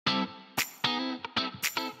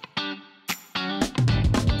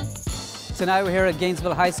Tonight we're here at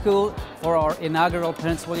Gainesville High School for our inaugural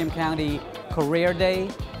Prince William County Career Day.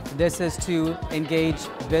 This is to engage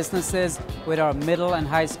businesses with our middle and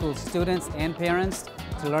high school students and parents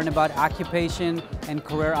to learn about occupation and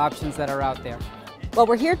career options that are out there. Well,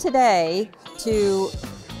 we're here today to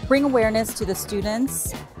bring awareness to the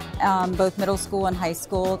students, both middle school and high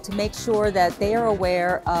school, to make sure that they are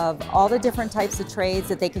aware of all the different types of trades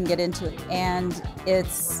that they can get into. And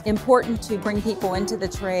it's important to bring people into the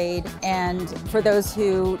trade, and for those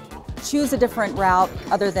who choose a different route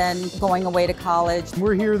other than going away to college.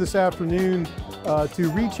 We're here this afternoon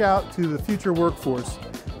to reach out to the future workforce.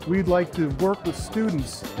 We'd like to work with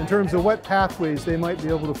students in terms of what pathways they might be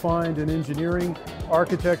able to find in engineering,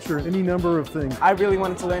 architecture, any number of things. I really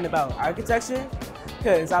wanted to learn about architecture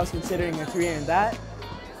because I was considering a career in that.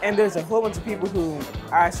 And there's a whole bunch of people who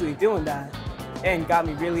are actually doing that and got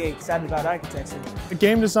me really excited about architecture.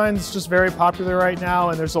 Game design is just very popular right now,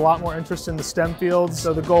 and there's a lot more interest in the STEM fields.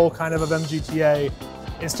 So the goal kind of MGTA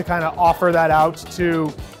is to kind of offer that out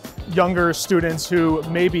to younger students who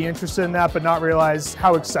may be interested in that but not realize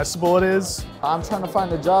how accessible it is. I'm trying to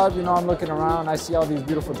find a job, I'm looking around, I see all these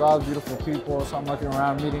beautiful jobs, beautiful people, so I'm looking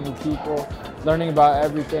around, meeting new people, learning about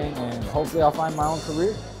everything, and hopefully I'll find my own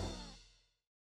career.